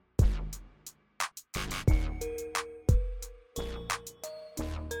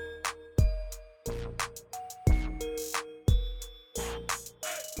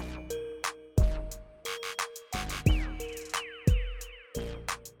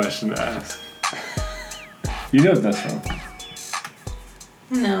Question to ask. You know what that's from?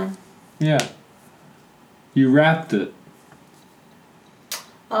 No. Yeah. You rapped it.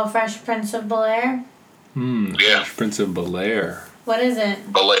 Oh, Fresh Prince of Bel-Air? Yeah. Fresh Prince of Bel-Air. What is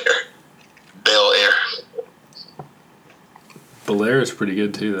it? Bel-Air. Bel-Air is pretty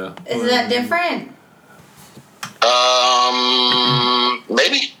good too, though. Is that different?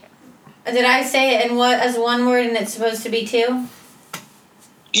 Maybe. Did I say it as one word and it's supposed to be two?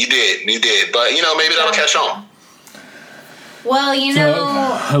 You did. But, maybe that'll catch on. Well,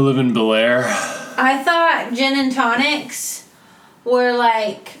 I live in Bel-Air. I thought gin and tonics were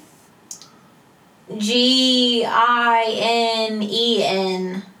like GINEN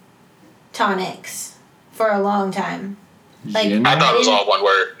tonics for a long time. Like, Gin? I thought it was all one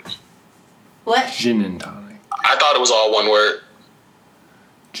word. What? Gin and tonic. I thought it was all one word.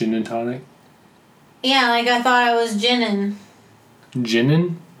 Gin and tonic? Yeah, like I thought it was ginin.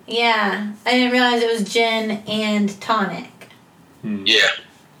 Ginin? Yeah. I didn't realize it was gin and tonic. Yeah.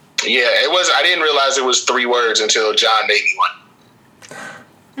 Yeah, it was. I didn't realize it was 3 words until John made me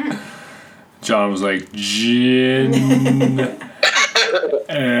one. John was like, gin.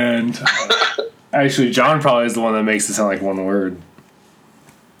 And actually, John probably is the one that makes it sound like one word.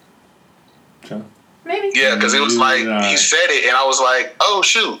 John? Maybe. Yeah, because it was like, he said it, and I was like, oh,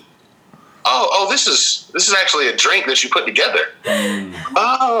 shoot. Oh, this is actually a drink that you put together.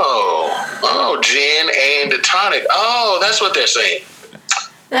 Oh, gin and tonic. Oh, that's what they're saying.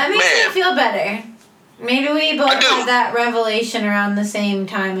 That makes me feel better. Maybe we both do. had that revelation around the same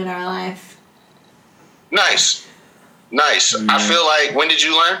time in our life. Nice. I feel like, when did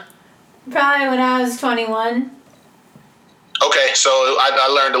you learn? Probably when I was 21. Okay, so I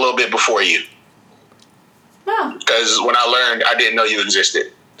learned a little bit before you. Oh. Because when I learned, I didn't know you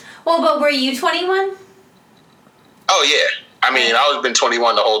existed. Well, but were you 21? Oh, yeah. I mean, I've been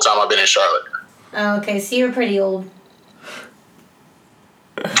 21 the whole time I've been in Charlotte. Oh, okay, so you were pretty old.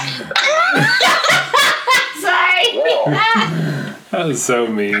 Sorry. That was so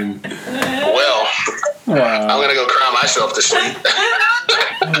mean. Well, Wow. I'm going to go cry myself to sleep.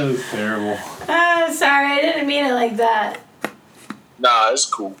 That was terrible. Sorry, I didn't mean it like that. Nah, it's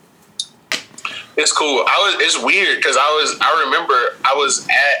cool. It's cool. It's weird because I remember I was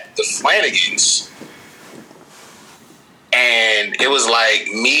at the Flanagans and it was like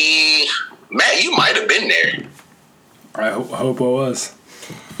me, Matt, you might have been there. I hope I was.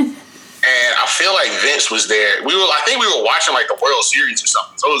 And I feel like Vince was there. I think we were watching like the World Series or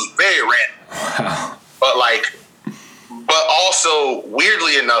something. So it was very random. Wow. But also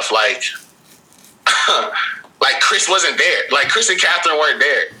weirdly enough, like Chris wasn't there. Like Chris and Catherine weren't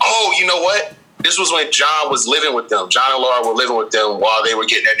there. Oh, you know what? This was when John was living with them. John and Laura were living with them while they were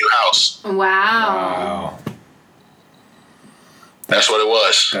getting their new house. Wow. That's what it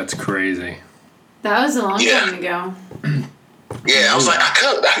was. That's crazy. That was a long time ago. Yeah, I was like,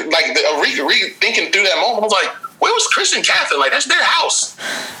 thinking through that moment, I was like, where was Chris and Catherine? Like, that's their house.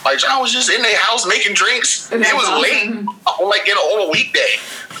 Like, John was just in their house making drinks. It was late, like on a weekday.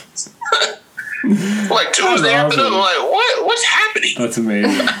 Like Tuesday afternoon, I'm like, what's happening? That's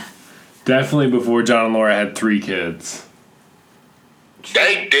amazing. Definitely before John and Laura had 3 kids.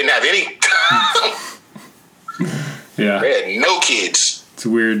 They didn't have any. Yeah. They had no kids. It's a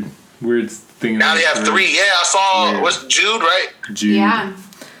weird thing. Now they have 3. Yeah, I saw, what's Jude, right? Jude. Yeah.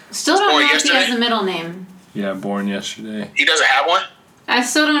 Still don't know if he yesterday? has a middle name. Yeah, born yesterday. He doesn't have one? I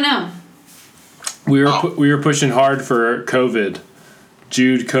still don't know. We were pushing hard for COVID.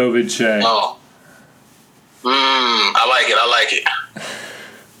 Jude COVID Shea. Oh. I like it.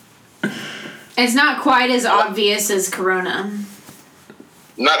 It's not quite as obvious as Corona.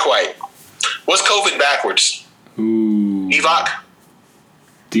 Not quite. What's COVID backwards? Ooh.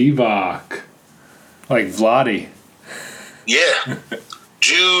 Divock. Like Vladi. Yeah.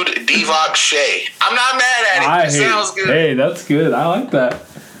 Jude Divock Shea. I'm not mad at it. Sounds good. Hey, that's good. I like that.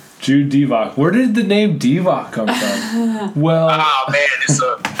 Jude Divock. Where did the name Divock come from? Well. Oh man,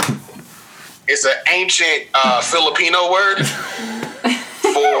 it's an ancient Filipino word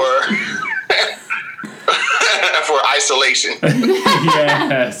for isolation.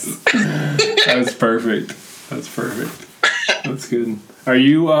 Yes. That's perfect. That's good. Are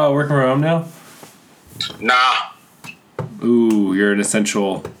you working from home now? Nah. Ooh, you're an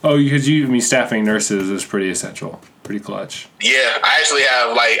essential. Oh, because staffing nurses is pretty essential. Pretty clutch. Yeah, I actually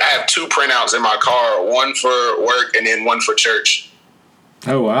have I have 2 printouts in my car, one for work and then one for church.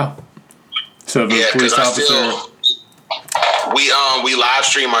 Oh wow. So the police officer. We live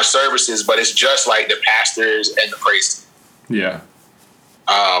stream our services, but it's just like the pastors and the praise team. Yeah.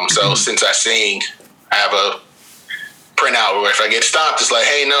 So since I sing, I have a printout where if I get stopped, it's like,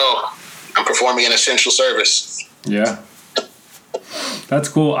 hey, no, I'm performing an essential service. Yeah. That's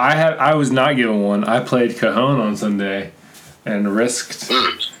cool. I was not given one. I played Cajon on Sunday and risked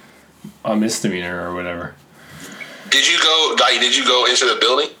a misdemeanor or whatever. Did you go into the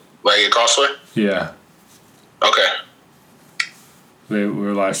building? Like at Crossway? Yeah. Okay. We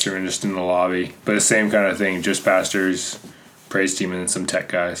were live streaming just in the lobby. But the same kind of thing, just pastors, praise team, and some tech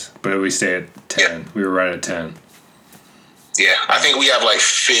guys. But we stay at 10. Yeah. We were right at 10. Yeah. I think we have like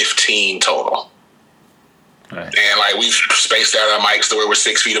 15 total. Nice. And like we've spaced out our mics to where we're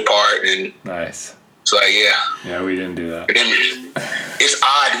 6 feet apart. And nice. So like, yeah. Yeah, we didn't do that. It's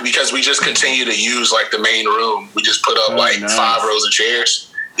odd because we just continue to use like the main room. We just put up nice. 5 rows of chairs.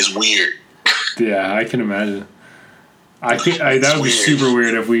 It's weird. Yeah, I can imagine. That would be super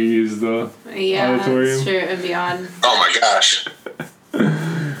weird if we used the auditorium. That's true. It would be odd. Oh my gosh.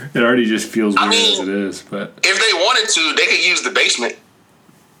 It already just feels weird as it is. But if they wanted to, they could use the basement.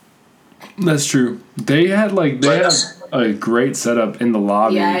 That's true. They had a great setup in the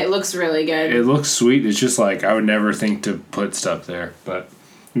lobby. Yeah, it looks really good. It looks sweet. It's just like I would never think to put stuff there, but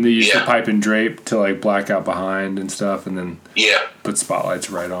they used the pipe and drape to like black out behind and stuff, and then put spotlights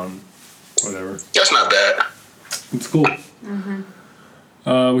right on whatever. That's not bad. It's cool.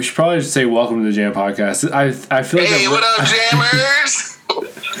 Mm-hmm. We should probably just say welcome to the Jam Podcast. I feel like hey, what up, jammers?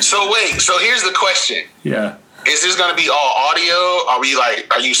 So here's the question. Yeah. Is this gonna be all audio?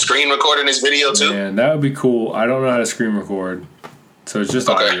 Are you screen recording this video too? Man, that would be cool. I don't know how to screen record, so it's just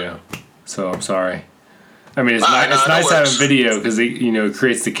audio. So I'm sorry. I mean, it's nice to have a video because it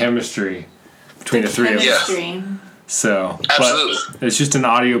creates the chemistry between the three of us. So, absolutely. But it's just an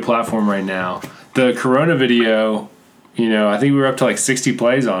audio platform right now. The Corona video, I think we were up to like 60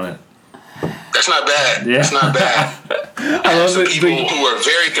 plays on it. That's not bad. Yeah. That's not bad. I love some people who are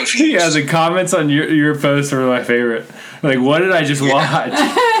very confused. Yeah, the comments on your post are my favorite. Like, what did I just watch?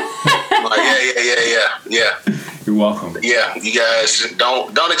 Yeah. You're welcome. Yeah, you guys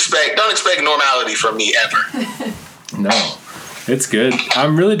don't expect normality from me ever. No, it's good.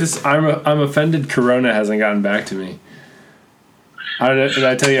 I'm really I'm offended. Corona hasn't gotten back to me. Did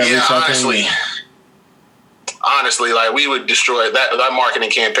I tell you? Honestly, like we would destroy that. That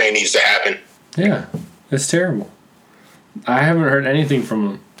marketing campaign needs to happen. Yeah, it's terrible. I haven't heard anything from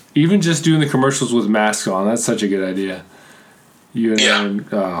them. Even just doing the commercials with masks on, that's such a good idea. It's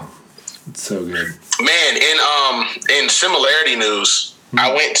so good. Man, in similarity news,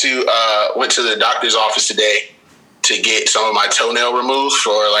 I went to the doctor's office today to get some of my toenail removed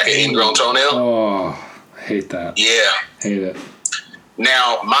for like an ingrown toenail. Oh, I hate that. Yeah. Hate it.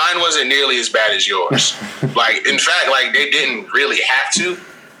 Now, mine wasn't nearly as bad as yours. Like, in fact, like they didn't really have to.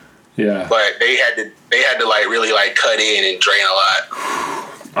 Yeah. But they had to like really like cut in and drain a lot.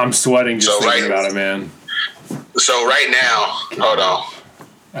 I'm sweating just thinking about it, man. So right now, hold on.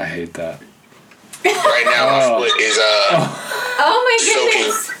 I hate that. Right now, my foot is oh my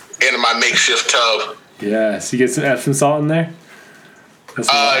goodness, soaking into my makeshift tub. Yes, you get some Epsom salt in there.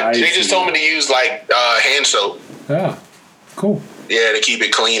 They just told me to use like hand soap. Oh, cool. Yeah, to keep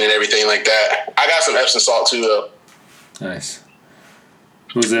it clean and everything like that. I got some Epsom salt too, though. Nice.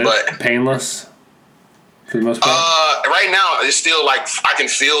 Was it painless for the most part? Right now, it's still like I can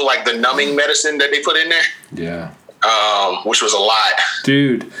feel like the numbing medicine that they put in there. Yeah. Which was a lot.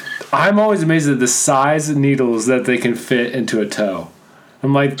 Dude, I'm always amazed at the size of needles that they can fit into a toe.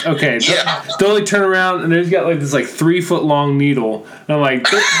 I'm like, okay, they'll like turn around and they've got like this like 3 foot long needle. And I'm like,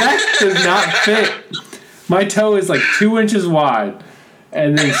 that does not fit. My toe is like 2 inches wide.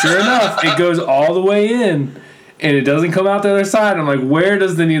 And then sure enough, it goes all the way in. And it doesn't come out the other side. I'm like, where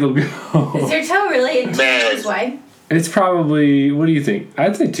does the needle go? Is your toe really 2 inches wide? It's probably, what do you think?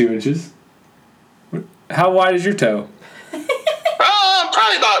 I'd say 2 inches. How wide is your toe?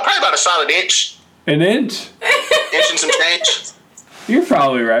 Probably about a solid inch. An inch? Inch and some change. You're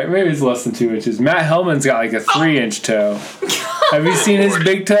probably right. Maybe it's less than 2 inches. Matt Hellman's got like a 3-inch toe. Have you seen his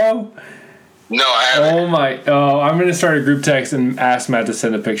big toe? No, I haven't. I'm going to start a group text and ask Matt to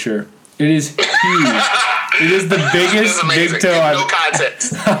send a picture. It is huge. It is the biggest big toe I've... No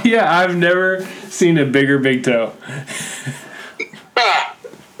context. Yeah, I've never seen a bigger big toe.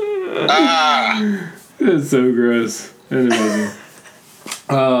 It's so gross. It's amazing.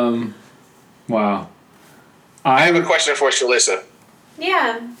 Wow. I have a question for Shalissa.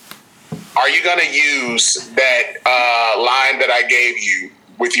 Yeah. Are you going to use that line that I gave you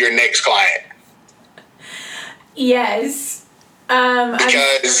with your next client? Yes.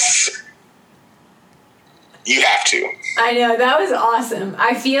 Because you have to. I know, that was awesome.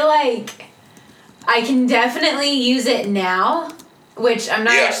 I feel like I can definitely use it now which I'm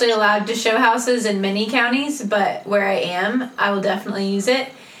not actually allowed to show houses in many counties, but where I am, I will definitely use it.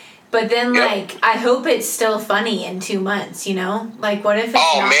 But then, like, I hope it's still funny in 2 months, you know? Like, what if it's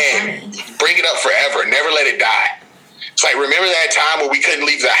not funny? Bring it up forever. Never let it die. It's like, remember that time where we couldn't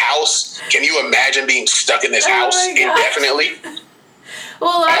leave the house? Can you imagine being stuck in this house indefinitely?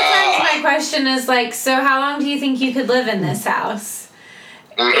 Well, a lot of times my question is, like, so how long do you think you could live in this house?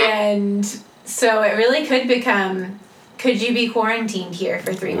 And so it really could become, could you be quarantined here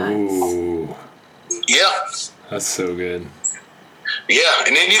for 3 months? Ooh. Yeah. That's so good. Yeah,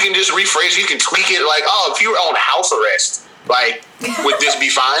 and then you can just rephrase, you can tweak it like, oh, if you were on house arrest, like, would this be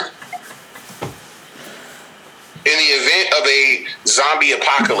fine? In the event of a zombie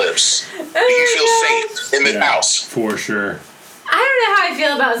apocalypse, do you feel safe in the house? For sure. I don't know how I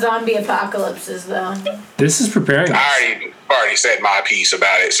feel about zombie apocalypses, though. This is preparing us. I already said my piece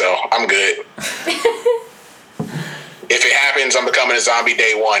about it, so I'm good. If it happens, I'm becoming a zombie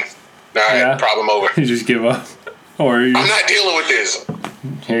day one. All right, problem over. You just give up. Or I'm not dealing with this.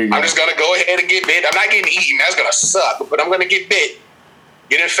 Here you go. I'm just going to go ahead and get bit. I'm not getting eaten. That's going to suck. But I'm going to get bit,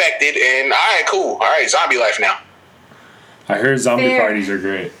 get infected, and all right, cool. All right, zombie life now. I heard zombie parties are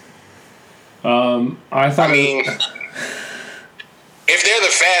great. I mean, if they're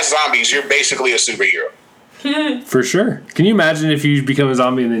the fast zombies, you're basically a superhero. For sure. Can you imagine if you become a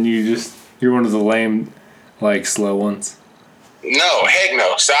zombie and then you're one of the lame, like, slow ones? No, heck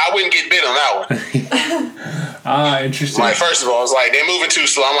no. So I wouldn't get bit on that one. Interesting. Like, first of all, it's like they're moving too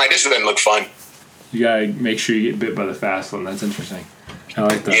slow. I'm like, this doesn't look fun. You gotta make sure you get bit by the fast one. That's interesting. I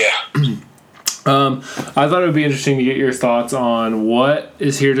like that. Yeah. I thought it would be interesting to get your thoughts on what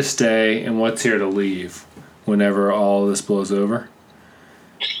is here to stay and what's here to leave whenever all this blows over.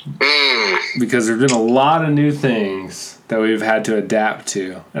 Because there's been a lot of new things that we've had to adapt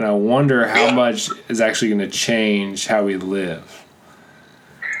to, and I wonder how much is actually going to change how we live.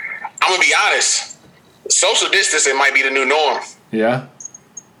 I'm going to be honest. Social distancing might be the new norm. Yeah?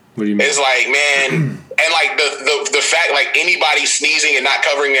 What do you mean? It's like, man, and like the fact, like, anybody sneezing and not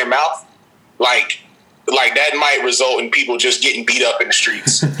covering their mouth, like that might result in people just getting beat up in the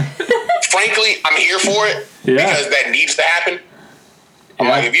streets. Frankly, I'm here for it because that needs to happen. I'm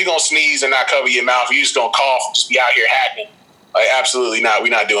like, if you're going to sneeze and not cover your mouth, you're just going to cough and just be out here hacking. Like, absolutely not. We're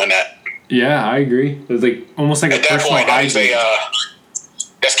not doing that. Yeah, I agree. It's like almost like at that point,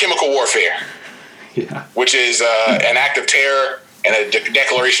 that's chemical warfare. Yeah. Which is an act of terror and a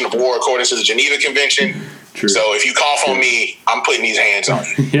declaration of war according to the Geneva Convention. True. So if you cough on me, I'm putting these hands on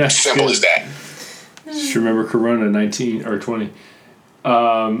you. Simple as that. Just remember Corona 19 or 20.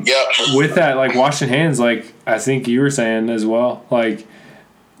 Yep. With that, like, washing hands, like I think you were saying as well, like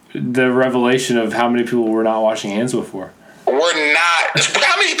the revelation of how many people were not washing hands before. We're not.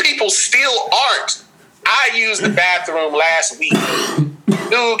 How many people still aren't? I used the bathroom last week.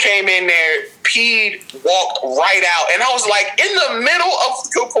 Dude came in there, peed, walked right out, and I was like, in the middle of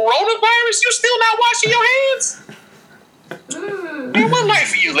the coronavirus, you still not washing your hands? Man, what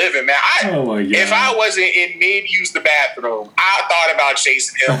life are you living, man? Oh my God. If I wasn't in mid-use the bathroom, I thought about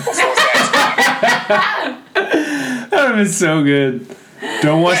chasing him before that. That would have been so good.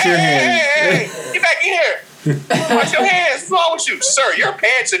 Don't wash your hands. Hey, get back in here. Wash your hands. What's wrong with you? Sir, your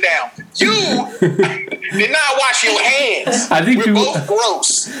pants are down. You did not wash your hands. I think we're both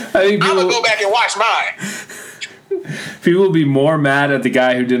gross. I'm going to go back and wash mine. People will be more mad at the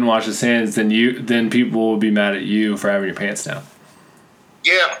guy who didn't wash his hands than people will be mad at you for having your pants down.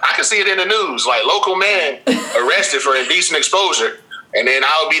 Yeah, I can see it in the news. Like, local man arrested for indecent exposure. And then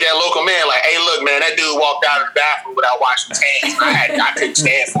I'll be that local man like, hey, look, man, that dude walked out of the bathroom without washing his hands. I couldn't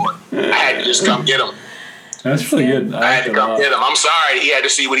stand for it. I had to just come get him. That's really good. I had to come get him. I'm sorry he had to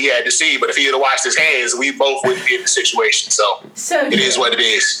see what he had to see, but if he had washed his hands, we both wouldn't be in the situation. So it is what it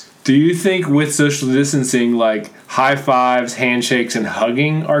is. Do you think with social distancing, like high fives, handshakes, and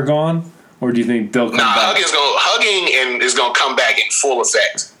hugging are gone? Or do you think they'll come back? Hugging is going to come back in full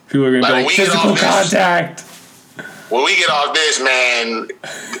effect. People are going to be like, physical contact. When we get off this, man,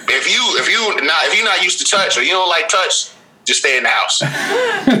 if you're not used to touch or you don't like touch, just stay in the house.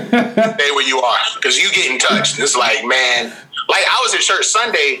 Stay where you are, because you getting touched. It's like, man, like I was at church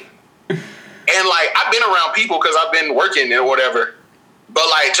Sunday, and like I've been around people because I've been working or whatever. But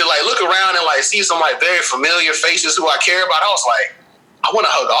like to like look around and like see some like very familiar faces who I care about, I was like, I want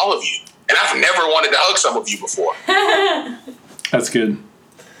to hug all of you, and I've never wanted to hug some of you before. That's good.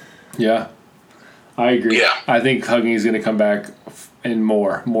 Yeah. I agree. Yeah. I think hugging is going to come back in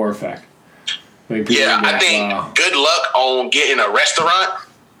more effect. I think good luck on getting a restaurant.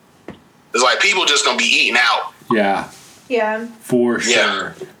 It's like people just going to be eating out. Yeah. Yeah. For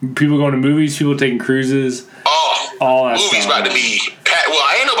sure. People going to movies, people taking cruises. Oh. all that Movie's stuff. about to be.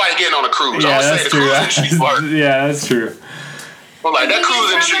 Well, ain't nobody getting on a cruise. Yeah, I'm gonna that's say the true. cruise industry flirt. Yeah, that's true. I'm like, that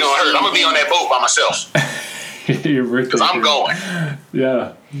cruise industry gonna hurt. I'm gonna be on that boat by myself. Your birthday. Because I'm going.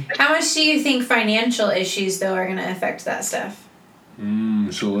 Yeah. How much do you think financial issues, though, are going to affect that stuff?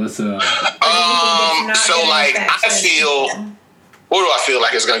 So let's So like, I feel, what do I feel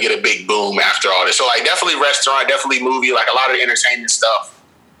like is going to get a big boom after all this? So like, definitely restaurant, definitely movie, like a lot of the entertainment stuff.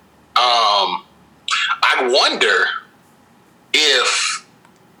 I wonder if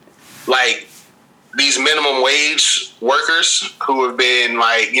like these minimum wage workers who have been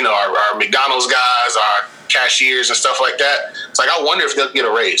like, you know, our McDonald's guys, our cashiers and stuff like that. It's like, I wonder if they'll get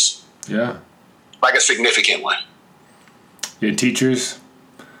a raise. Yeah. Like a significant one. Yeah, teachers.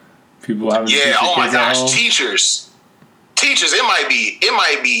 People having yeah, oh my gosh, teachers, it might be, they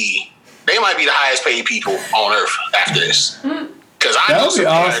might be the highest paid people on earth after this. Because I know some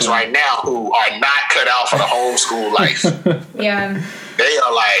parents right now who are not cut out for the homeschool life. Yeah. They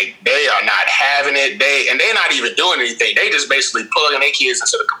are not having it. They're not even doing anything. They just basically plugging their kids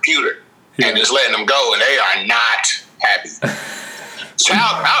into the computer and just letting them go, and they are not happy.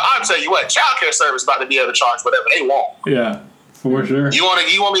 I'll tell you what, child care service about to be able to charge whatever they want. Yeah. For sure. You want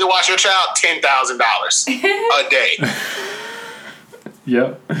me to watch your child? $10,000 a day.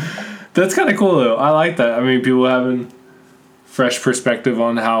 Yep. That's kind of cool though. I like that. I mean, people having fresh perspective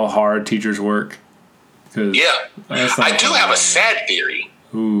on how hard teachers work. Yeah. I do have a sad theory.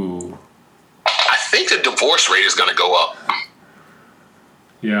 Ooh. I think the divorce rate is going to go up.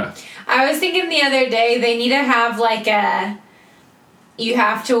 Yeah. I was thinking the other day they need to have like you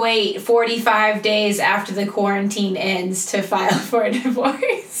have to wait 45 days after the quarantine ends to file for a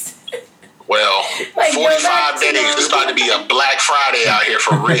divorce. Well, like 45 days is about to be a Black Friday out here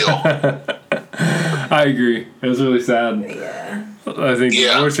for real. I agree. It was really sad. Yeah. I think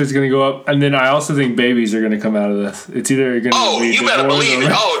divorce rate's going to go up. And then I also think babies are going to come out of this. It's either going to be... Oh, you better believe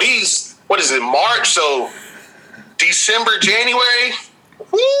it. Oh, these... What is it, March? So, December, January?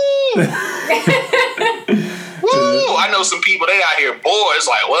 Woo! Woo! I know some people, they out here bored. It's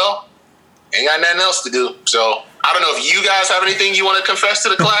like, well, ain't got nothing else to do. So, I don't know if you guys have anything you want to confess to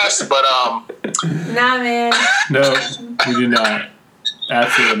the class, but Nah, man. No, we do not.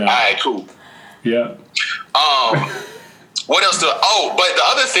 Absolutely not. All right, cool. Yeah. What else do? But the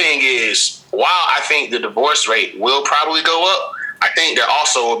other thing is, while I think the divorce rate will probably go up, I think there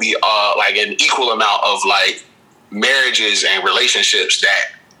also will be like an equal amount of like marriages and relationships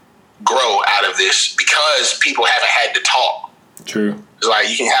that grow out of this because people haven't had to talk. True. It's like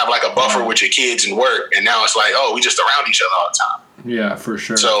you can have like a buffer with your kids and work, and now it's like, oh, we just around each other all the time. Yeah, for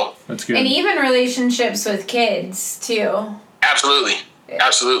sure. So that's good. And even relationships with kids too. Absolutely. I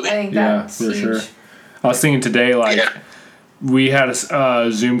think that's for huge. sure. I was thinking today, like we had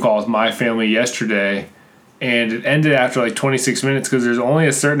a Zoom call with my family yesterday, and it ended after like 26 minutes because there's only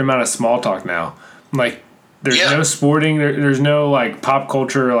a certain amount of small talk now. Like there's no sporting, there's no like pop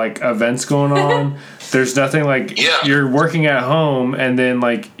culture like events going on. There's nothing like you're working at home and then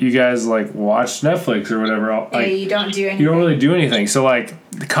like you guys like watch Netflix or whatever. Like, you don't do anything. You don't really do anything. So like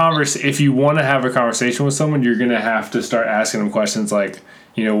if you want to have a conversation with someone, you're gonna have to start asking them questions like,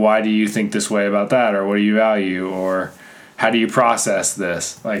 you know, why do you think this way about that, or what do you value, or how do you process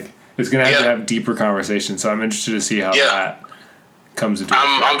this? Like it's gonna have to have deeper conversations. So I'm interested to see how that comes into.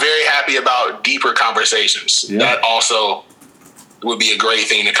 I'm very happy about deeper conversations. Yeah. That also would be a great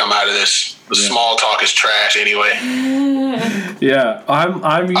thing to come out of this. The small talk is trash anyway. Yeah,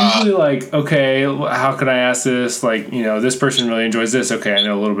 I'm usually like, okay, how can I ask this? Like, you know, this person really enjoys this. Okay, I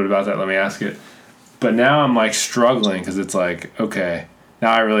know a little bit about that. Let me ask it. But now I'm like struggling because it's like, okay,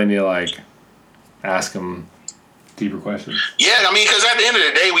 now I really need to like ask them deeper questions. Yeah, I mean, because at the end of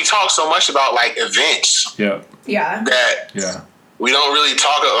the day, we talk so much about like events. Yeah. Yeah. That we don't really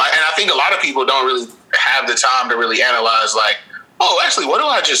talk. And I think a lot of people don't really have the time to really analyze like, oh, actually, what do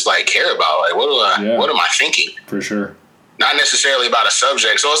I just like care about? Like, what am I thinking? For sure. Not necessarily about a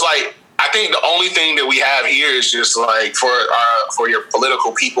subject. So it's like, I think the only thing that we have here is just like for your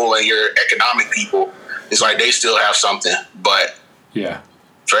political people and your economic people, it's like they still have something. But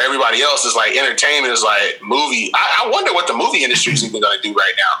for everybody else, it's like entertainment is like movie. I wonder what the movie industry is even going to do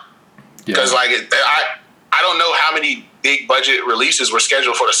right now. Because like I don't know how many big budget releases were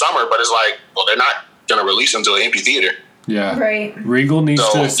scheduled for the summer, but it's like, well, they're not going to release them to an empty theater. Yeah. Right. Regal needs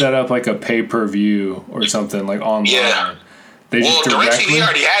to set up like a pay-per-view or something like online. Yeah. DirecTV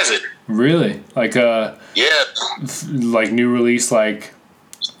already has it. Really? Like like new release like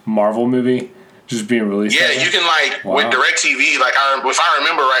Marvel movie just being released. Yeah, you can like with DirecTV, like if I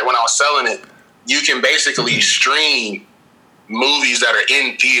remember right when I was selling it, you can basically stream movies that are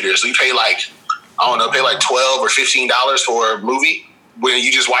in theaters. So you pay like I don't know, pay like $12 or $15 for a movie when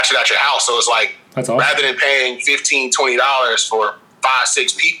you just watch it at your house. So it's like, that's awesome. Rather than paying $15, $20 for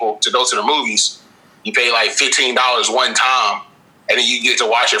 5-6 people to go to the movies, you pay like $15 one time, and then you get to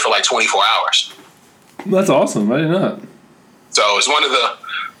watch it for like 24 hours. That's awesome. I didn't know that. So it's one of the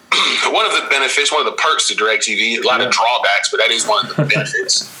benefits, one of the perks to DirecTV. A lot of drawbacks, but that is one of the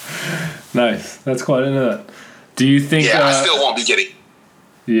benefits. Nice. That's cool. I didn't know that. Do you think? Yeah, I still won't be getting.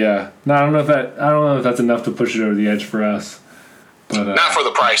 Yeah. No, I don't know if that's enough to push it over the edge for us. But not for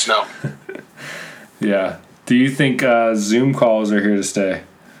the price, no. Yeah. Do you think Zoom calls are here to stay?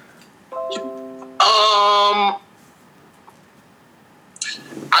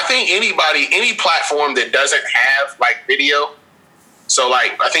 I think any platform that doesn't have like video. So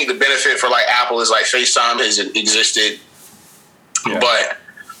like, I think the benefit for like Apple is like FaceTime has existed, but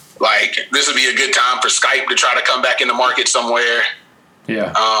like this would be a good time for Skype to try to come back in the market somewhere.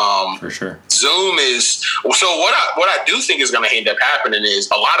 Yeah. For sure. Zoom is so. What I do think is going to end up happening is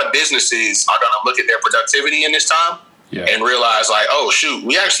a lot of businesses are going to look at their productivity in this time and realize like, oh shoot,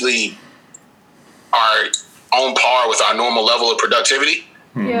 we actually are on par with our normal level of productivity.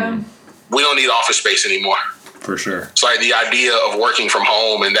 Yeah. We don't need office space anymore. For sure. It's like the idea of working from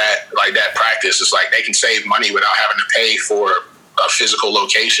home and that practice is like they can save money without having to pay for a physical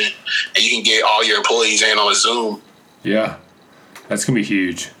location, and you can get all your employees in on a Zoom. Yeah. That's gonna be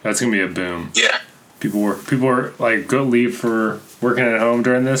huge. That's gonna be a boom. Yeah. People are like go leave for working at home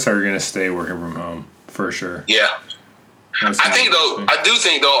during this, or are gonna stay working from home for sure. Yeah. I do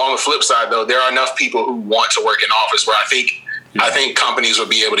think though on the flip side though, there are enough people who want to work in office where I think companies will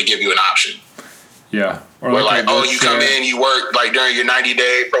be able to give you an option. Yeah. Or where like, you come in, you work like during your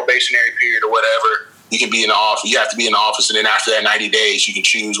 90-day probationary period or whatever, you can be in the office. You have to be in the office, and then after that 90 days, you can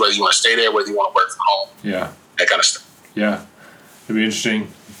choose whether you want to stay there, whether you want to work from home. Yeah. That kind of stuff. Yeah. It'd be interesting.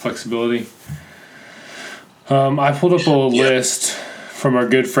 Flexibility. I pulled up a list from our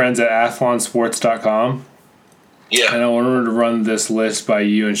good friends at athlonsports.com. Yeah. And I wanted to run this list by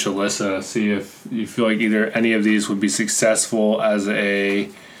you and Shalissa, see if you feel like either any of these would be successful as a...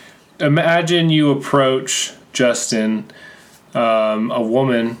 Imagine you approach Justin, a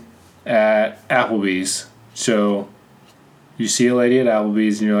woman at Applebee's. So you see a lady at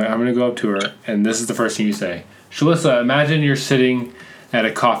Applebee's and you're like, I'm going to go up to her. And this is the first thing you say. Shalissa, imagine you're sitting at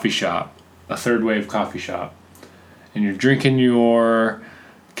a coffee shop, a third wave coffee shop, and you're drinking your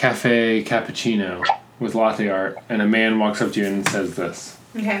cafe cappuccino with latte art, and a man walks up to you and says this.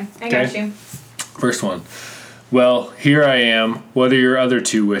 Okay, I got you. First one. Well, here I am. What are your other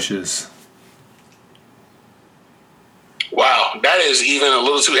 2 wishes? Wow, that is even a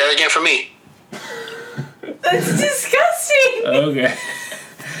little too arrogant for me. That's disgusting. Okay.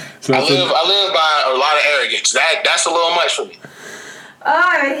 So I live by a lot of arrogance. That's a little much for me. Oh,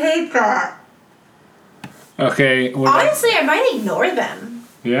 I hate that. Okay. Honestly, I might ignore them.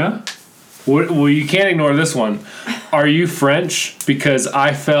 Yeah? Well, you can't ignore this one. Are you French? Because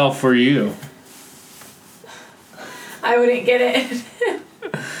I fell for you. I wouldn't get it.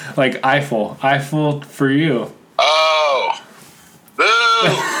 Like Eiffel for you. Oh. Boo.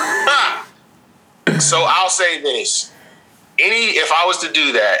 So I'll say this. If I was to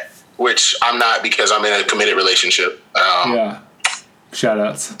do that, which I'm not because I'm in a committed relationship. Shout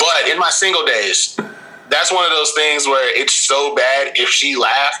outs. But in my single days, that's one of those things where it's so bad if she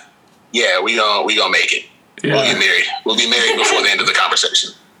laughed, yeah, we gonna make it. Yeah. We'll get married. We'll be married before the end of the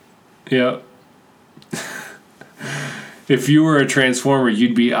conversation. Yep. If you were a Transformer,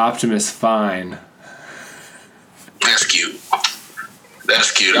 you'd be Optimus Fine. That's cute.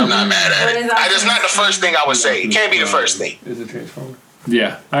 I'm not mad at it. That's not the first thing I would say. It can't be the first thing. Is it Transformer?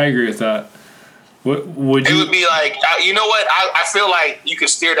 Yeah, I agree with that. What would you? It would be like, you know what? I feel like you could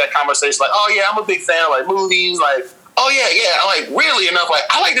steer that conversation like, oh yeah, I'm a big fan of like movies. Like, oh yeah. I'm like, weirdly enough, like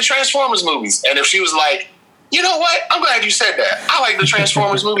I like the Transformers movies. And if she was like, you know what? I'm glad you said that. I like the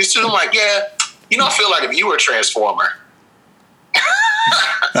Transformers movies too. I'm like, yeah. I feel like if you were a Transformer.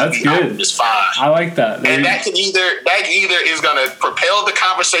 That's good. It's fine. I like that. And that either is going to propel the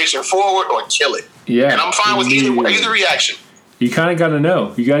conversation forward or kill it. Yeah. And I'm fine with either reaction. You kind of got to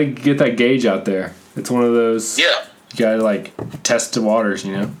know. You got to get that gauge out there. It's one of those. Yeah. You got to like test the waters,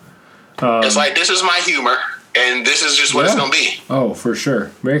 it's like, this is my humor, and this is just what it's going to be. Oh, for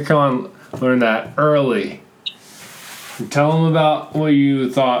sure. Mary Caroline learned that early. Tell them about what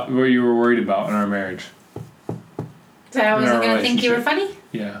you were worried about in our marriage. That I wasn't going to think you were funny?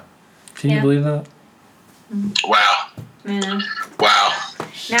 Yeah. Can you believe that? Wow. Yeah. Wow.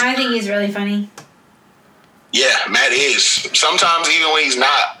 Now I think he's really funny. Yeah, Matt is. Sometimes even when he's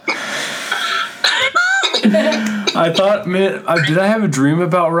not. I thought, man, did I have a dream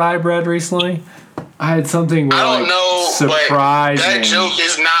about rye bread recently? I had something where, I don't know, surprising. but that joke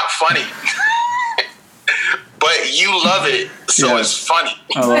is not funny. But you love it, so it's funny.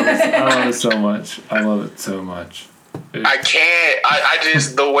 I love it. I love it so much. I love it so much. I can't. I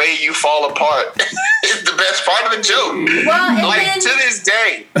just, the way you fall apart is the best part of the joke. Well, like, to this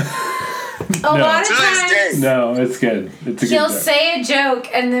day. A lot of times. No, it's good. It's a he'll good joke. say a joke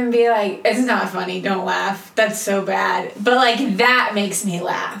and then be like, it's not funny, don't laugh. That's so bad. But, like, that makes me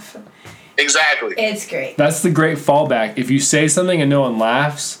laugh. Exactly. It's great. That's the great fallback. If you say something and no one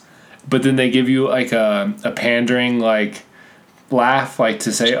laughs, but then they give you, like, a pandering, like, laugh, like,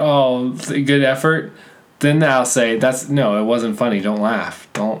 to say, oh, good effort, then I'll say, no, it wasn't funny. Don't laugh.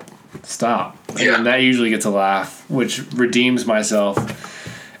 Don't stop. Yeah. And that usually gets a laugh, which redeems myself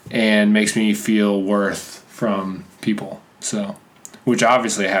and makes me feel worth from people. So, which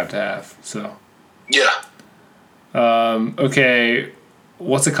obviously I have to have. So, yeah. Okay,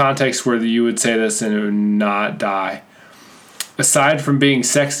 what's a context where you would say this and it would not die? Aside from being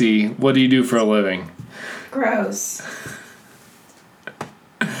sexy, what do you do for a living? Gross.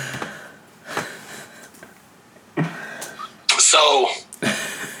 So,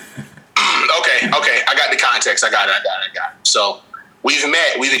 okay, I got the context. I got it. So, we've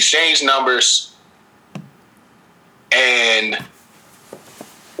met, we've exchanged numbers, and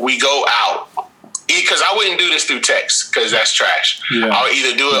we go out. Because I wouldn't do this through text, because that's trash. Yeah. I'll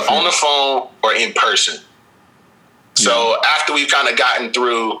either do it on the phone or in person. So, after we've kind of gotten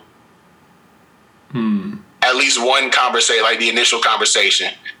through at least one conversation, like the initial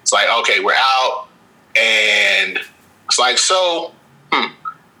conversation, it's like, okay, we're out, and it's like, so,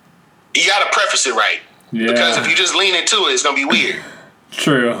 you got to preface it right. Yeah. Because if you just lean into it, it's going to be weird.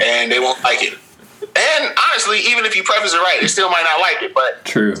 True. And they won't like it. And honestly, even if you preface it right, they still might not like it, but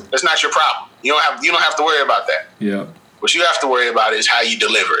True. that's not your problem. You don't have to worry about that. Yeah. What you have to worry about is how you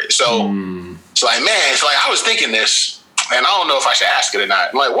deliver it. So it's like, man, I was thinking this, and I don't know if I should ask it or not.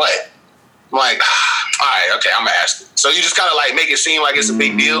 I'm like, what? I'm like, all right, okay, I'm gonna ask it. So you just kind of like make it seem like it's a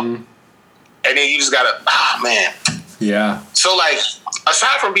big deal, and then you just gotta, man. Yeah. So like,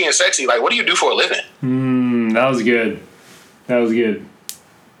 aside from being sexy, like, what do you do for a living? That was good. That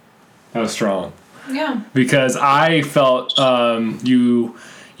was strong. Yeah. Because I felt you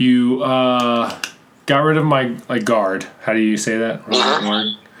got rid of my guard. How do you say that?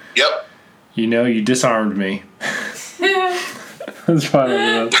 Word? Yep. You disarmed me. That's probably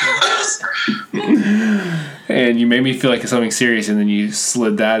what and you made me feel like something serious, and then you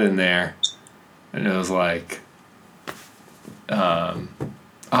slid that in there, and it was like,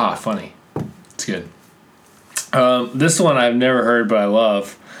 funny. It's good. This one I've never heard, but I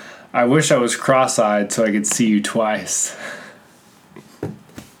love. I wish I was cross-eyed so I could see you twice.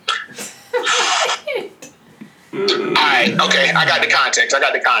 Alright, okay, I got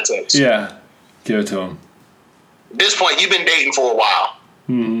the context. Yeah, give it to him. At this point, you've been dating for a while.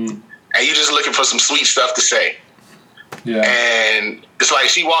 And you're just looking for some sweet stuff to say. Yeah. And it's like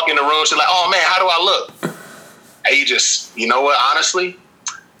she walk in the room, she's like, oh man, how do I look? And you just, you know what, honestly,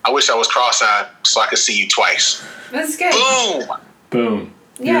 I wish I was cross-eyed so I could see you twice. That's good. Boom.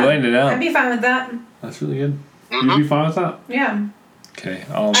 Yeah. You're laying it out. I'd be fine with that. That's really good. You'd be fine with that? Yeah. Okay.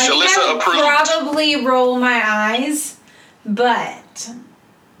 I think I would probably roll my eyes, but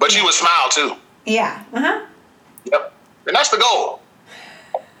you would smile too. Yeah. Uh-huh. Yep. And that's the goal.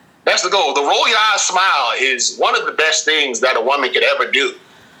 That's the goal. The roll your eyes smile is one of the best things that a woman could ever do.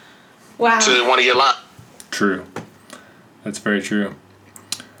 Wow. To one of your lines. True. That's very true.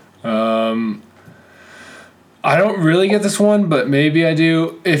 I don't really get this one, but maybe I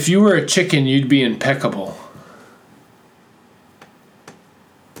do. If you were a chicken, you'd be impeccable.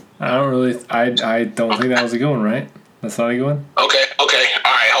 I don't think that was a good one, right? That's not a good one? Okay. All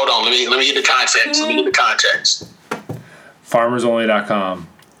right, hold on. Let me get the context. FarmersOnly.com.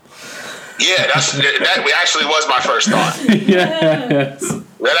 Yeah, that actually was my first thought. Yes.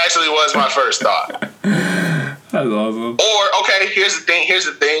 That actually was my first thought. That's awesome. Or, okay, here's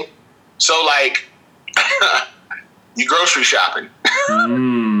the thing. So, like, you grocery shopping.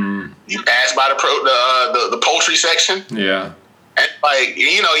 You pass by the poultry section. Yeah. And, like,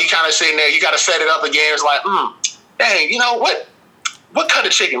 you kind of sitting there, you got to set it up again. It's like, dang, what cut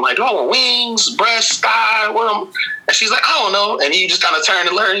of chicken? Like, do I want wings, breast, thigh? And she's like, I don't know. And you just kind of turn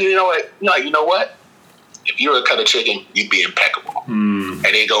and learn. You know what? You're like, you know what? If you were a cut of chicken, you'd be impeccable. And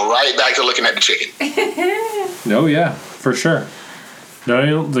then go right back to looking at the chicken. No, yeah, for sure. No, you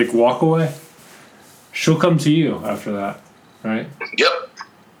don't, like, walk away. She'll come to you after that, right? Yep.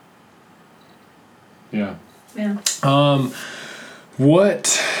 Yeah. What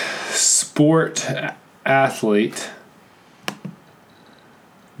sport athlete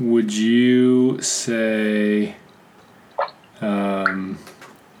would you say? I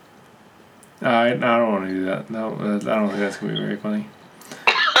don't want to do that. No, I don't think that's gonna be very funny.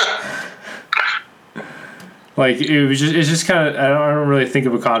 Like it's just kind of I don't really think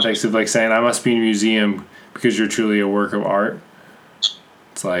of a context of like saying I must be in a museum because you're truly a work of art.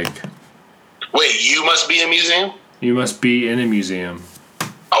 It's like, wait, you must be in a museum? You must be in a museum.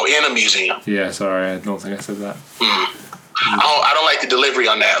 Oh, in a museum. Yeah, sorry, I don't think I said that. I don't like the delivery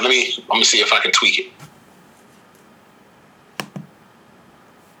on that. Let me see if I can tweak it.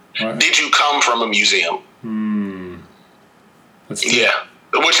 What? Did you come from a museum? That's true. Yeah,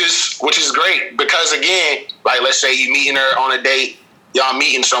 which is great because again, like let's say you meeting her on a date, y'all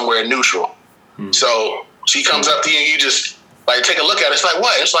meeting somewhere neutral. So she comes up to you and you just like take a look at it. It's like,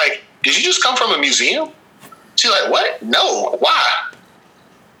 what? It's like, did you just come from a museum? She's like, what? No, why?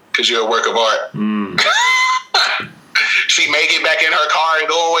 Because you're a work of art. She may get back in her car and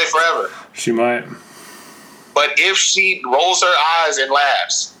go away forever. She might. But if she rolls her eyes and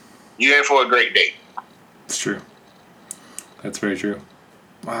laughs, you're in for a great date. It's true. That's very true.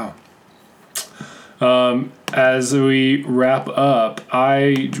 Wow. As we wrap up,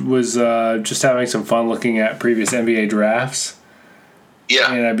 I was just having some fun looking at previous NBA drafts.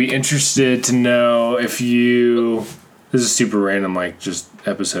 Yeah. And I'd be interested to know if you... This is super random, like, just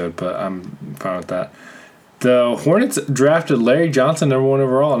episode, but I'm fine with that. The Hornets drafted Larry Johnson number 1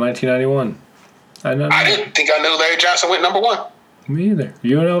 overall in 1991. I didn't think I knew Larry Johnson went number 1. Me either.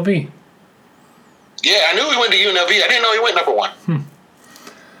 UNLV. Yeah, I knew he went to UNLV. I didn't know he went number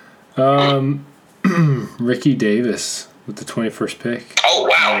 1. Ricky Davis with the 21st pick. Oh,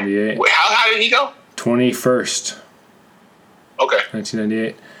 wow. 98. Wait, how did he go? 21st. Okay.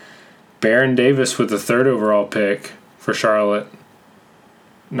 1998. Baron Davis with the 3rd overall pick for Charlotte.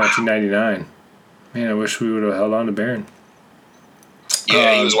 1999. Man, I wish we would have held on to Baron.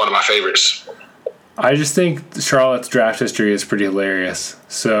 Yeah, he was one of my favorites. I just think Charlotte's draft history is pretty hilarious.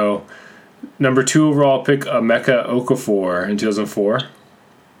 So, number 2 overall pick, Emeka Okafor in 2004.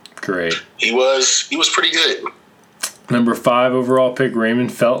 Great. He was pretty good. Number 5 overall pick,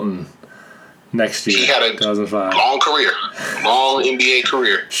 Raymond Felton. Next year, he had a 2005. Long career. Long NBA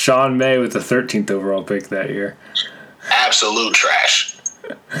career. Sean May with the 13th overall pick that year. Absolute trash.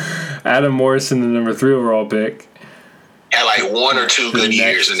 Adam Morrison, the number 3 overall pick. Had like 1 or 2 good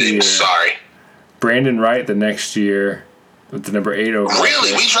years, and then sorry. Brandon Wright the next year with the number 8 overall Really?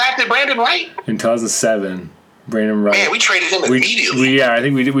 pick. We drafted Brandon Wright? In 2007. Brandon Wright. Man, we traded him immediately. I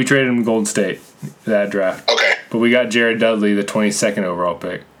think we traded him Golden State, that draft. Okay. But we got Jared Dudley, the 22nd overall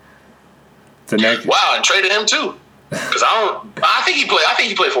pick. Wow, and traded him too. Because I think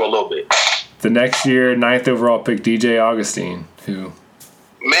he played for a little bit. The next year, 9th overall pick, DJ Augustine,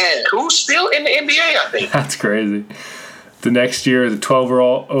 who's still in the NBA, I think. That's crazy. The next year, the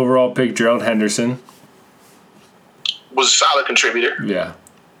 12th overall pick, Gerald Henderson. Was a solid contributor. Yeah.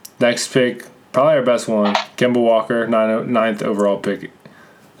 Next pick, probably our best one, Kemba Walker, 9th overall pick.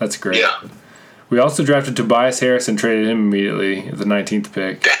 That's great. Yeah. We also drafted Tobias Harris and traded him immediately at the 19th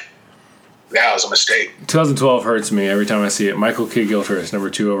pick. That was a mistake. 2012 hurts me every time I see it. Michael Kidd-Gilchrist, number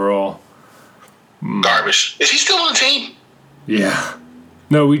 2 overall. Garbage. Is he still on the team? Yeah.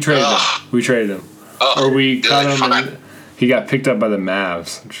 No, we traded him. We traded him. Or we got him and he got picked up by the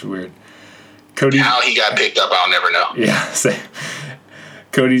Mavs, which is weird. How he got picked up, I'll never know. Yeah, same.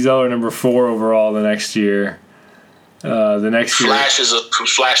 Cody Zeller, number 4 overall the next year. The next year.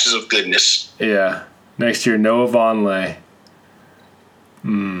 Flashes of goodness. Yeah. Next year, Noah Vonleh.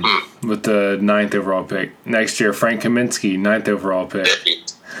 With the 9th overall pick. Next year, Frank Kaminsky, 9th overall pick.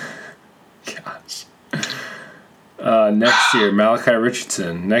 Gosh. Next year, Malachi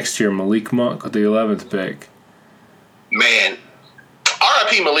Richardson. Next year, Malik Monk with the 11th pick. Man.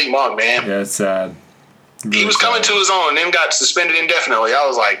 R.I.P. Malik Monk, man. Yeah, it's sad. Really he was coming to his own and then got suspended indefinitely. I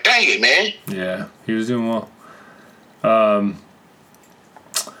was like, dang it, man. Yeah, he was doing well.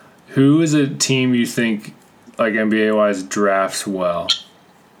 Who is a team you think, like NBA-wise, drafts well?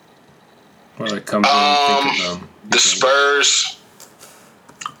 Or like comes in and think of them? The Spurs.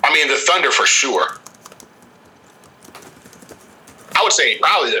 I mean, the Thunder for sure. I would say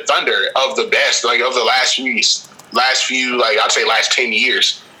probably the Thunder of the best, like of the last few, like I'd say last 10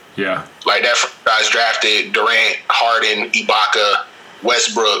 years. Yeah. Like that franchise drafted Durant, Harden, Ibaka,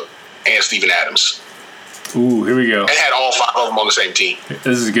 Westbrook, and Steven Adams. Ooh, here we go. And had all 5 of them on the same team.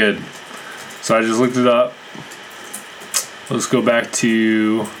 This is good. So I just looked it up. Let's go back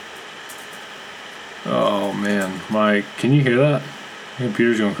to... Oh, man. Can you hear that? My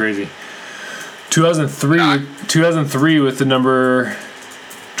computer's going crazy. 2003 with the number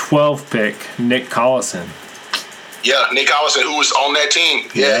 12 pick, Nick Collison. Yeah, Nick Collison, who was on that team.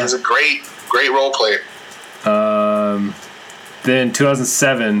 Yeah, he's a great role player. Then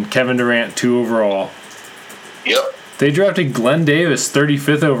 2007, Kevin Durant, 2 overall. Yep. They drafted Glenn Davis,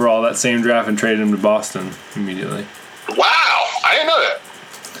 35th overall, that same draft, and traded him to Boston immediately. Wow, I didn't know that.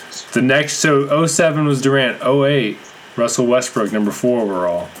 The next, so 07 was Durant, 08, Russell Westbrook, number 4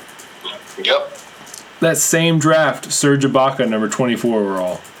 overall. Yep. That same draft, Serge Ibaka, number 24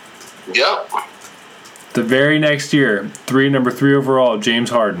 overall. Yep. The very next year, number 3 overall,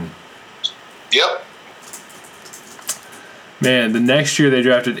 James Harden. Yep. Man, the next year they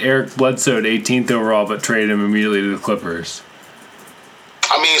drafted Eric Bledsoe at 18th overall, but traded him immediately to the Clippers.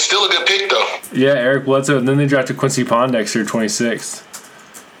 I mean, still a good pick, though. Yeah, Eric Bledsoe. And then they drafted Quincy Pondexter, 26th.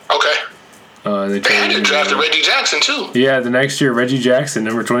 Okay. They had to draft Reggie Jackson, too. Yeah, the next year, Reggie Jackson,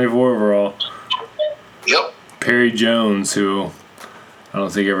 number 24 overall. Yep. Perry Jones, who I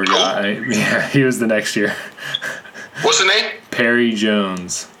don't think ever got. Yeah, he was the next year. What's the name? Perry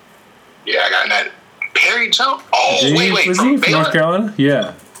Jones. Yeah, I got that. Perry Jones? Oh, wait. Was he from North Carolina?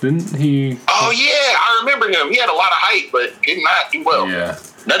 Yeah. Didn't he? Oh, yeah. I remember him. He had a lot of height, but did not do well. Yeah.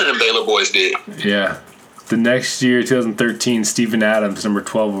 None of them Baylor boys did. Yeah. The next year, 2013, Steven Adams, number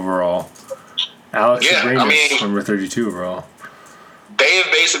 12 overall. Alex Abrines, number 32 overall. They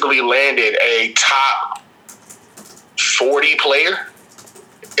have basically landed a top 40 player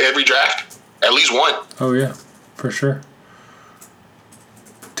every draft. At least one. Oh, yeah. For sure.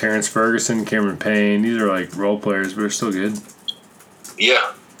 Terrence Ferguson, Cameron Payne. These are like role players, but they're still good.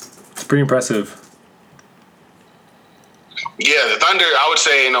 Yeah. It's pretty impressive. Yeah, the Thunder, I would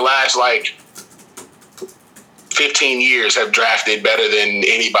say, in the last, 15 years have drafted better than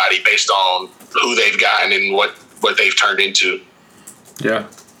anybody based on who they've gotten and what they've turned into. Yeah.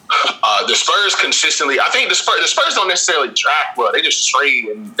 The Spurs consistently, I think the Spurs don't necessarily draft well. They just trade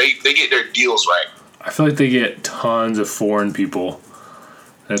and they get their deals right. I feel like they get tons of foreign people.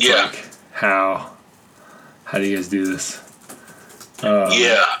 It's like, how do you guys do this? Well,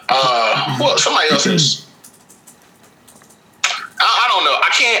 somebody else is. I don't know.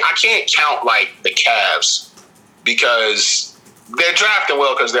 I can't count the Cavs because they're drafting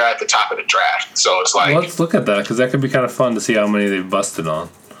well because they're at the top of the draft. So it's like, let's look at that because that could be kind of fun to see how many they've busted on.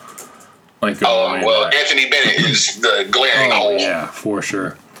 Anthony Bennett is the glaring hole. Yeah, for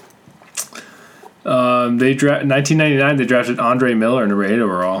sure. In 1999, they drafted Andre Miller, number 8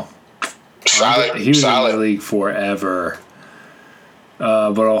 overall. Solid. He was in the league forever.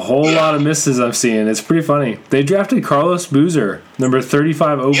 But a whole lot of misses I'm seeing. It's pretty funny. They drafted Carlos Boozer, number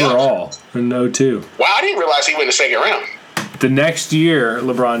 35 overall in 2002. Wow, I didn't realize he went in the second round. The next year,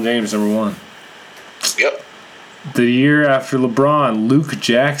 LeBron James, number 1. Yep. The year after LeBron, Luke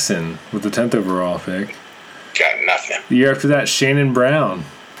Jackson with the 10th overall pick. Got nothing. The year after that, Shannon Brown,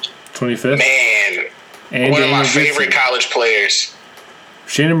 25th. Man, and one of my favorite college players.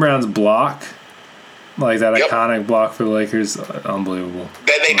 Shannon Brown's block, that iconic block for the Lakers, unbelievable.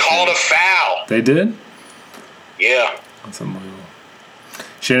 That they called a foul. They did? Yeah. That's unbelievable.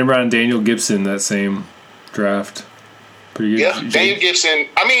 Shannon Brown and Daniel Gibson, that same draft. Pretty good. Yeah, Daniel Gibson.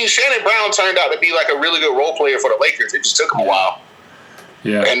 I mean, Shannon Brown turned out to be a really good role player for the Lakers. It just took him a while.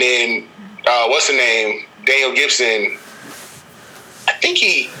 Yeah. And then, what's the name? Daniel Gibson. I think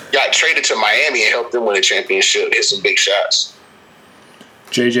he got traded to Miami and helped them win a championship. Hit some big shots.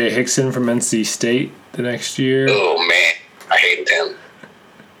 J.J. Hickson from NC State the next year. Oh, man. I hated him.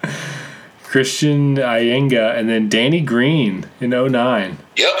 Christian Iyenga, and then Danny Green in 2009.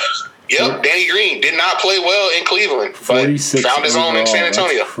 Yep, Danny Green did not play well in Cleveland, but found his own in San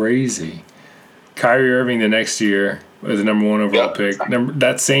Antonio. That's crazy. Kyrie Irving the next year was the number 1 overall pick.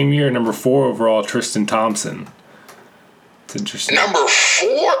 That same year, number 4 overall, Tristan Thompson. It's interesting. Number 4?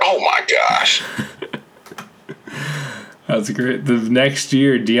 Oh, my gosh. That's great. The next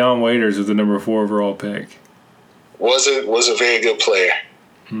year, Dion Waiters was the number 4 overall pick. Was a very good player.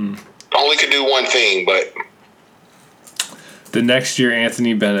 Only could do one thing, but... The next year,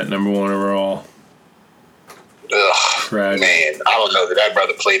 Anthony Bennett, number 1 overall. Ugh, tragic. Man, I don't know that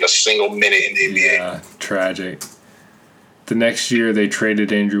brother played a single minute in the NBA. Yeah, tragic. The next year, they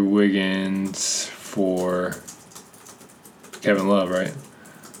traded Andrew Wiggins for Kevin Love, right?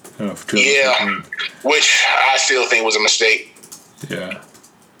 I don't know, for which I still think was a mistake. Yeah.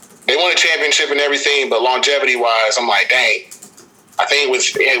 They won a championship and everything, but longevity-wise, I'm like, dang. I think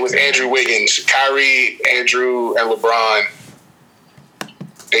with Andrew Wiggins, Kyrie, Andrew, and LeBron,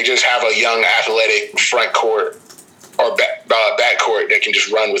 they just have a young, athletic front court or back court that can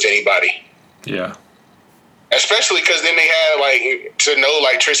just run with anybody. Yeah. Especially because then they had, to know,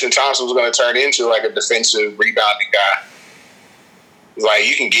 Tristan Thompson was going to turn into, a defensive rebounding guy.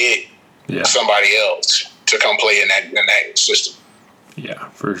 You can get somebody else to come play in that system. Yeah,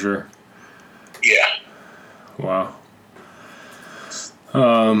 for sure. Yeah. Wow.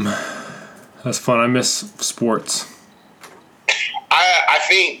 That's fun. I miss sports. I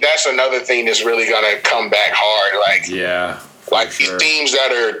think that's another thing that's really gonna come back hard. Like, yeah, like these teams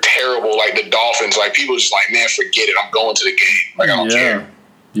that are terrible, like the Dolphins. Like, people just like, man, forget it. I'm going to the game. Like, I don't care.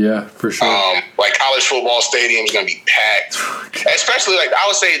 Yeah, for sure. Like, college football stadium's gonna be packed. Especially, like, I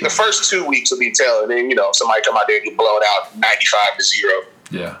would say the first 2 weeks will be telling. And then, you know, somebody come out there and get blown out 95-0.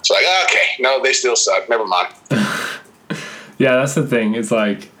 Yeah. It's like, okay, no, they still suck. Never mind. Yeah, that's the thing. It's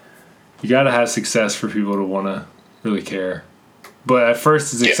like you got to have success for people to want to really care. But at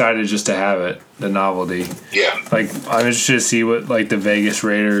first, it's excited just to have it, the novelty. Yeah. Like, I'm interested to see what, like, the Vegas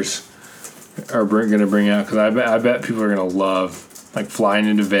Raiders are going to bring out. Because I bet people are going to love, like, flying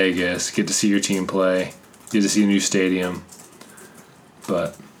into Vegas, get to see your team play, get to see a new stadium.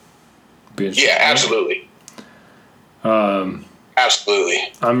 But, be interesting. Yeah, absolutely.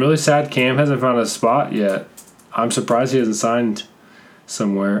 Absolutely. I'm really sad Cam hasn't found a spot yet. I'm surprised he hasn't signed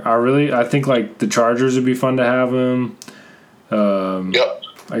somewhere. I think, like, the Chargers would be fun to have him. Yep.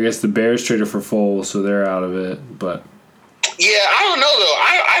 I guess the Bears traded for Foles, so they're out of it. But yeah, I don't know though.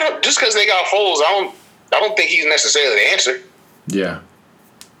 I don't, just because they got Foles, I don't think he's necessarily the answer. Yeah,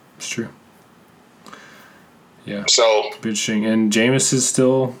 it's true. Yeah. So interesting. And Jameis is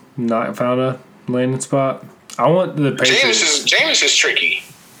still not found a landing spot. I want the Patriots. Jameis is tricky.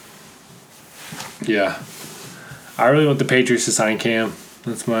 Yeah, I really want the Patriots to sign Cam.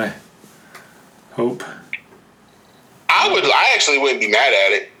 That's my hope. I actually wouldn't be mad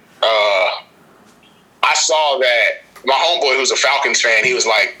at it. I saw that my homeboy, who's a Falcons fan, he was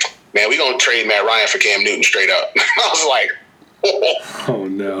like, "Man, we gonna trade Matt Ryan for Cam Newton straight up." I was like, "Oh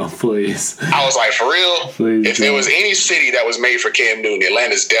no, please!" I was like, "For real? Please if there was any city that was made for Cam Newton,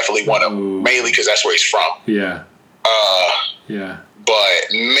 Atlanta's definitely one of them. Mainly because that's where he's from." Yeah. Yeah.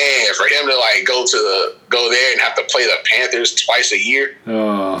 But man, for him to like go there and have to play the Panthers twice a year,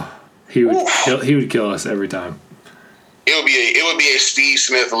 he would kill us every time. It would be a Steve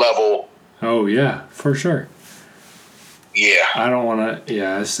Smith level. Oh yeah, for sure. Yeah. I don't want to.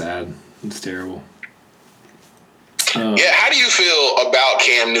 Yeah, it's sad. It's terrible. Yeah. How do you feel about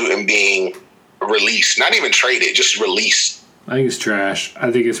Cam Newton being released? Not even traded, just released. I think it's trash.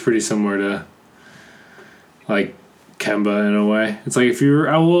 I think it's pretty similar to like Kemba in a way. It's like if you're.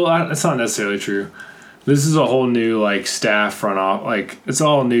 It's not necessarily true. This is a whole new like staff front off. Like it's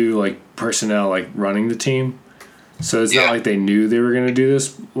all new like personnel like running the team. So it's not like they knew they were going to do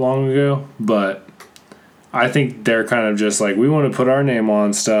this long ago, but I think they're kind of just like, we want to put our name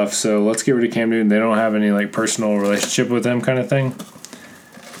on stuff, so let's get rid of Cam Newton. They don't have any like personal relationship with him kind of thing.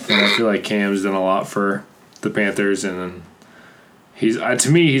 And I feel like Cam's done a lot for the Panthers, and he's to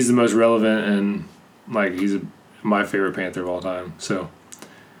me, he's the most relevant, and like he's my favorite Panther of all time. So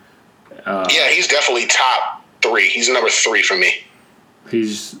yeah, he's definitely top 3. He's number 3 for me.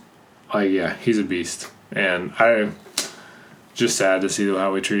 He's he's a beast. And I'm just sad to see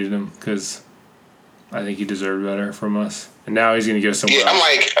how we treated him because I think he deserved better from us. And now he's going to go somewhere else. I'm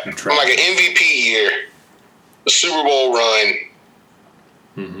like an MVP year, the Super Bowl run.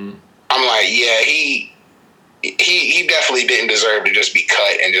 Mm-hmm. I'm like, yeah, he definitely didn't deserve to just be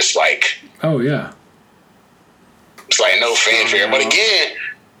cut and just like. Oh yeah. It's like no fanfare, but again,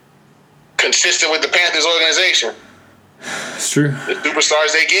 consistent with the Panthers organization. It's true. The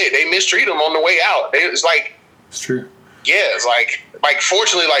superstars they mistreat them on the way out. It's like, it's true. Yeah, it's like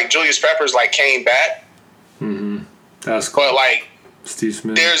fortunately, like Julius Peppers like came back. Mm-hmm. That's cool. But like Steve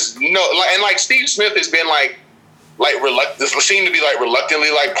Smith, there's and like Steve Smith has been like seemed to be like reluctantly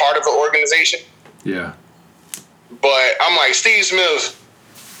like part of the organization. Yeah. But I'm like Steve Smith,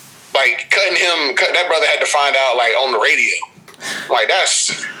 like that brother had to find out like on the radio. Like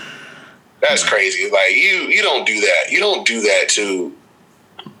that's crazy. Like you don't do that. You don't do that to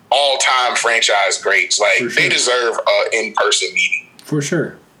all-time franchise greats. Like sure. They deserve an in-person meeting. For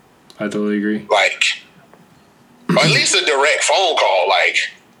sure. I totally agree. Like, or at least a direct phone call. Like,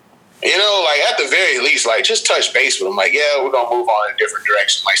 you know, like at the very least, like just touch base with them. Like, yeah, we're gonna move on in a different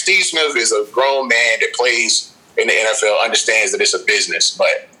direction. Like Steve Smith is a grown man that plays in the NFL, understands that it's a business,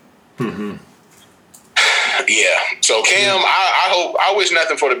 but. Mm-hmm. Yeah. So Cam, I wish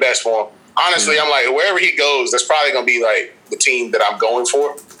nothing for the best for him. Honestly, I'm like, wherever he goes, that's probably going to be like the team that I'm going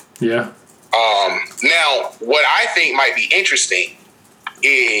for. Yeah. Now, what I think might be interesting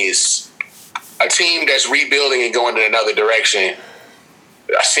is a team that's rebuilding and going in another direction,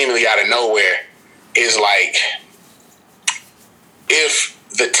 seemingly out of nowhere, is like if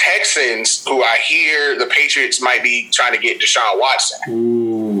the Texans, who I hear the Patriots might be trying to get Deshaun Watson.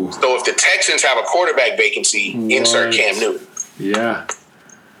 Ooh. So if the Texans have a quarterback vacancy, insert Cam Newton. Yeah.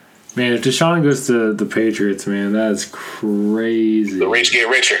 Man, if Deshaun goes to the Patriots, man, that's crazy. The rich get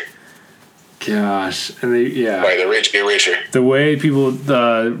richer. Gosh. And Right, the rich get richer. The way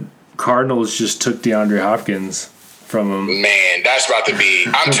the Cardinals just took DeAndre Hopkins from him. Man, that's about to be,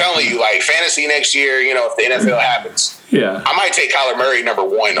 I'm telling you, like, fantasy next year, if the NFL happens. Yeah. I might take Kyler Murray number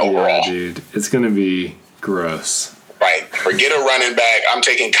 1 overall. Yeah, dude. It's going to be gross. Right. Forget a running back. I'm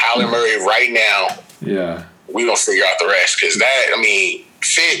taking Kyler Murray right now. Yeah. We're going to figure out the rest. Because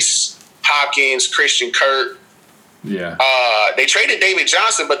Fitz, Hopkins, Christian Kirk. Yeah. They traded David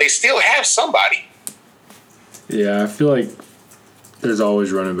Johnson, but they still have somebody. Yeah, I feel like there's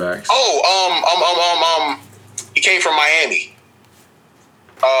always running backs. He came from Miami.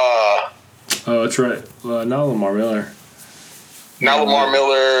 Oh, that's right. Not Lamar Miller. Not Lamar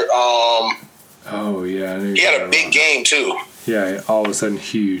Miller. Oh, yeah. He had a big game, too. Yeah, all of a sudden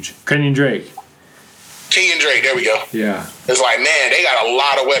huge. Kenyon Drake. There we go. Yeah. It's like, man, they got a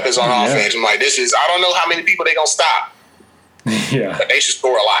lot of weapons on offense. I'm like, I don't know how many people they going to stop. Yeah. But they should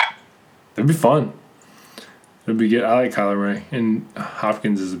score a lot. It'd be fun. It'd be good. I like Kyler Murray. And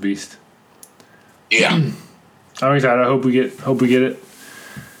Hopkins is a beast. Yeah. I'm excited. I hope we get it.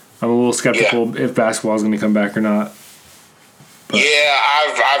 I'm a little skeptical if basketball is going to come back or not. But. Yeah,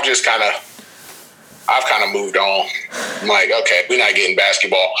 I've just kind of moved on. I'm like, okay, we're not getting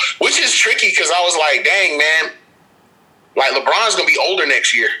basketball, which is tricky because I was like, dang, man, like LeBron's gonna be older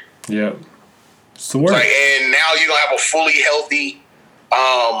next year. Yep. It's the work. Like, and now you're gonna have a fully healthy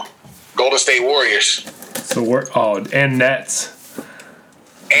Golden State Warriors. It's the work. Oh, and Nets.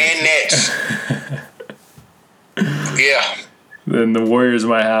 Yeah. Then the Warriors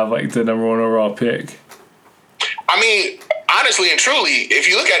might have like the number 1 overall pick. I mean, honestly and truly, if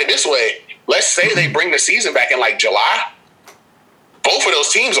you look at it this way, let's say they bring the season back in like July, both of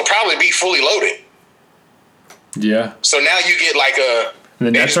those teams will probably be fully loaded. Yeah. So now you get like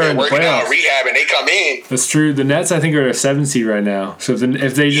the Nets are in the playoffs. Rehab, and they come in. That's true. The Nets, I think, are a 7 seed right now. So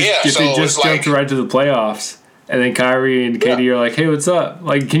if they just jumped right to the playoffs, and then Kyrie and KD are like, "Hey, what's up?"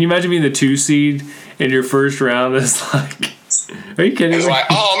 Like, can you imagine being the 2 seed in your first round? It's like, are you kidding me? It's like,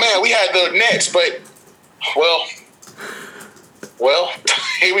 oh man, we had the Nets, but well,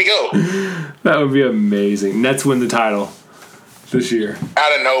 here we go. That would be amazing. Nets win the title this year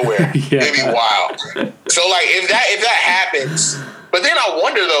out of nowhere. It'd be wild. So like, if that happens, but then I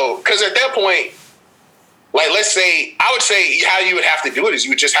wonder though, because at that point, like, let's say, I would say how you would have to do it is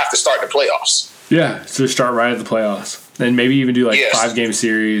you would just have to start the playoffs. Yeah, so start right at the playoffs, and maybe even do like 5-game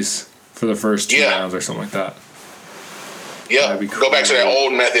series for the first 2 rounds or something like that. Yeah, go back to that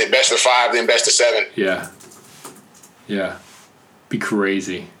old method: best of 5, then best of 7. Yeah, be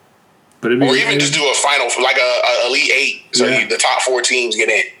crazy. But or even just do a final, like a Elite 8, so the top 4 teams get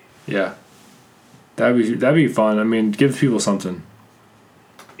in. Yeah, that'd be fun. I mean, give people something.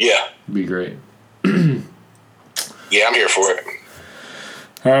 Yeah, it'd be great. Yeah, I'm here for it.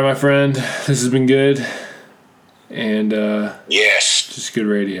 All right, my friend, this has been good, and yes, just good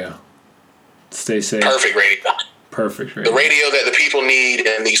radio. Stay safe. Perfect radio. The radio that the people need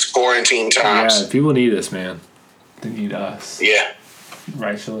in these quarantine times. Yeah, people need us, man. They need us. Yeah.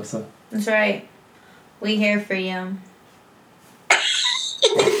 Right, Shalissa? That's right. We here for you.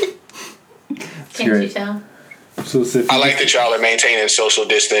 Can't you tell? I like that y'all are maintaining social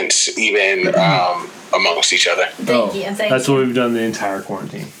distance even amongst each other. Thank you. That's what we've done the entire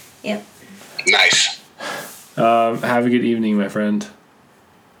quarantine. Yep. Nice. Have a good evening, my friend.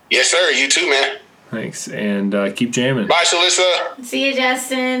 Yes, sir. You too, man. Thanks. And keep jamming. Bye, Shalissa. See you,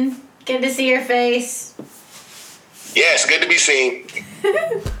 Justin. Good to see your face. Yes, good to be seen.